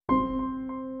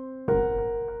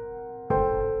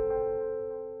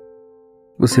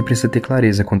Você precisa ter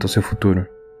clareza quanto ao seu futuro,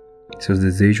 seus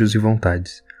desejos e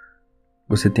vontades.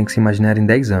 Você tem que se imaginar em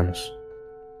 10 anos.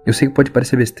 Eu sei que pode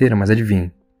parecer besteira, mas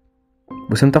adivinhe.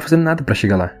 Você não tá fazendo nada pra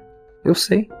chegar lá. Eu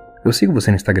sei, eu sigo você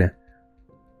no Instagram.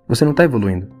 Você não tá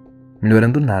evoluindo,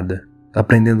 melhorando nada,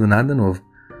 aprendendo nada novo,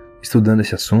 estudando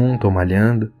esse assunto ou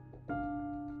malhando.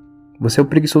 Você é o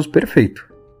preguiçoso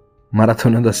perfeito,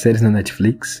 maratonando as séries na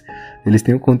Netflix. Eles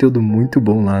têm um conteúdo muito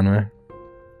bom lá, não é?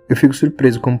 Eu fico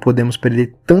surpreso como podemos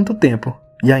perder tanto tempo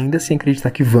e ainda assim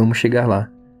acreditar que vamos chegar lá.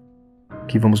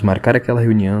 Que vamos marcar aquela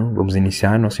reunião, vamos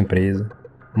iniciar nossa empresa,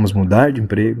 vamos mudar de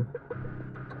emprego.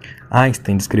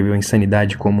 Einstein descreveu a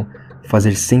insanidade como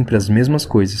fazer sempre as mesmas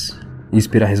coisas e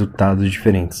esperar resultados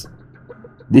diferentes.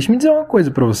 Deixe-me dizer uma coisa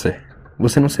pra você.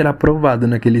 Você não será aprovado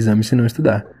naquele exame se não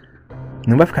estudar.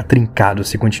 Não vai ficar trincado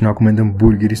se continuar comendo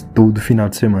hambúrgueres todo final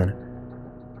de semana.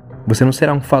 Você não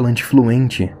será um falante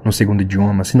fluente no segundo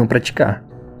idioma se não praticar.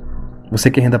 Você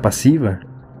quer renda passiva?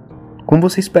 Como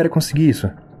você espera conseguir isso?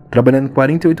 Trabalhando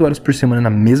 48 horas por semana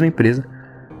na mesma empresa,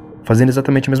 fazendo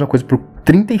exatamente a mesma coisa por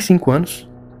 35 anos?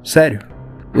 Sério?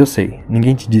 Eu sei,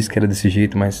 ninguém te disse que era desse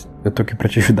jeito, mas eu tô aqui pra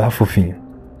te ajudar, fofinho.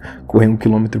 Correr 1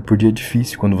 quilômetro por dia é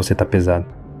difícil quando você tá pesado,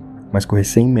 mas correr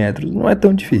 100 metros não é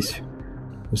tão difícil.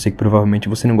 Eu sei que provavelmente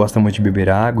você não gosta muito de beber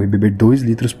água e beber 2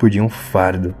 litros por dia é um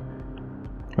fardo.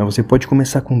 Mas você pode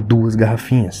começar com 2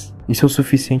 garrafinhas. Isso é o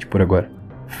suficiente por agora.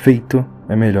 Feito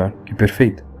é melhor que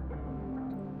perfeito.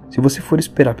 Se você for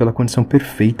esperar pela condição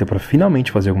perfeita para finalmente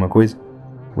fazer alguma coisa,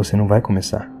 você não vai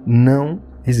começar. Não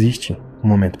existe um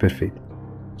momento perfeito.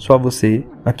 Só você,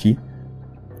 aqui,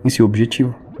 e seu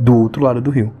objetivo, do outro lado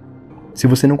do rio. Se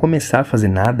você não começar a fazer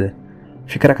nada,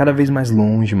 ficará cada vez mais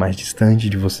longe, mais distante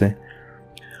de você.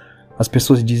 As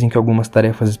pessoas dizem que algumas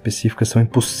tarefas específicas são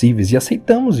impossíveis e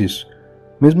aceitamos isso,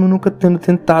 mesmo nunca tendo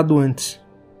tentado antes.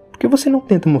 Por que você não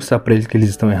tenta mostrar para eles que eles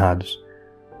estão errados?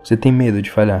 Você tem medo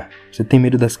de falhar, você tem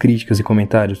medo das críticas e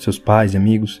comentários dos seus pais e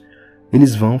amigos.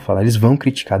 Eles vão falar, eles vão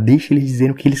criticar, deixe eles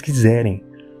dizerem o que eles quiserem.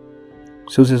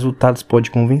 Seus resultados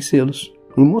podem convencê-los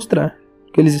e mostrar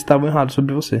que eles estavam errados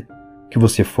sobre você. Que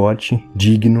você é forte,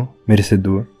 digno,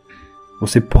 merecedor.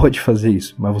 Você pode fazer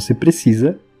isso, mas você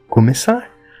precisa começar.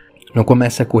 Não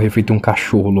comece a correr feito um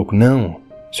cachorro louco, não.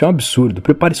 Isso é um absurdo.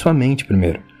 Prepare sua mente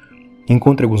primeiro.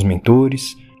 Encontre alguns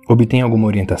mentores, obtenha alguma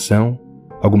orientação,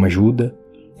 alguma ajuda.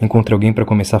 Encontre alguém para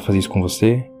começar a fazer isso com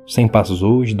você. 100 passos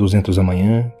hoje, 200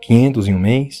 amanhã, 500 em um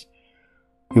mês.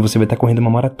 E você vai estar correndo uma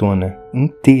maratona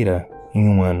inteira em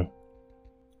um ano.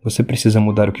 Você precisa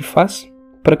mudar o que faz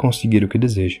para conseguir o que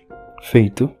deseja.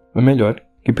 Feito é melhor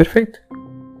que perfeito.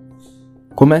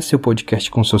 Comece seu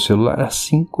podcast com seu celular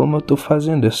assim como eu estou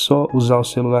fazendo. É só usar o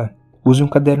celular. Use um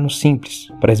caderno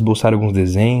simples para esboçar alguns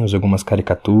desenhos, algumas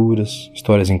caricaturas,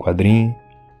 histórias em quadrinho.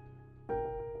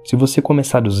 Se você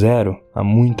começar do zero, há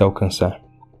muito a alcançar.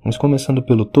 Mas começando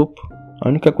pelo topo, a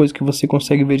única coisa que você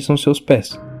consegue ver são seus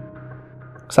pés.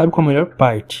 Sabe qual a melhor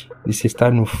parte de se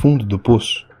estar no fundo do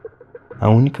poço? A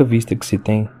única vista que se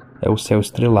tem é o céu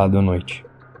estrelado à noite.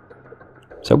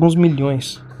 Se alguns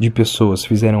milhões de pessoas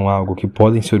fizeram algo que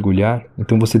podem se orgulhar,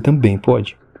 então você também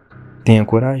pode. Tenha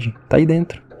coragem, tá aí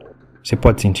dentro. Você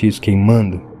pode sentir isso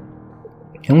queimando?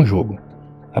 É um jogo.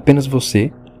 Apenas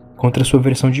você contra a sua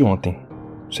versão de ontem.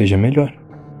 Seja melhor.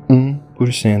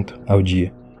 1% ao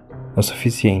dia. É o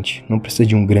suficiente. Não precisa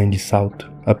de um grande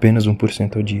salto. Apenas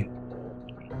 1% ao dia.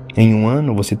 Em 1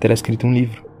 ano você terá escrito um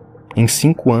livro. Em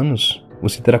 5 anos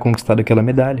você terá conquistado aquela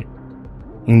medalha.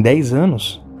 Em 10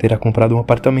 anos terá comprado um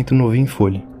apartamento novo em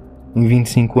folha. Em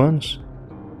 25 anos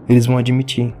eles vão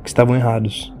admitir que estavam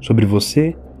errados sobre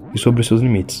você e sobre os seus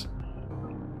limites.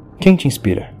 Quem te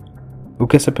inspira? O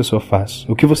que essa pessoa faz?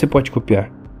 O que você pode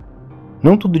copiar?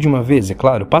 Não tudo de uma vez, é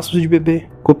claro. Passos de bebê.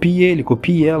 Copie ele,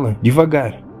 copie ela,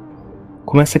 devagar.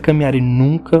 Comece a caminhar e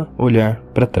nunca olhar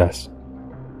para trás.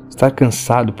 Estar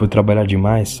cansado por trabalhar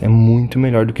demais é muito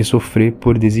melhor do que sofrer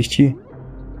por desistir.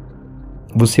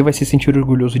 Você vai se sentir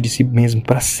orgulhoso de si mesmo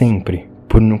para sempre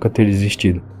por nunca ter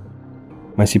desistido.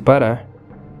 Mas se parar,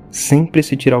 sempre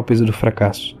se tirar o peso do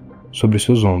fracasso sobre os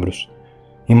seus ombros,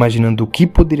 imaginando o que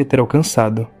poderia ter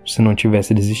alcançado se não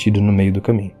tivesse desistido no meio do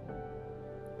caminho.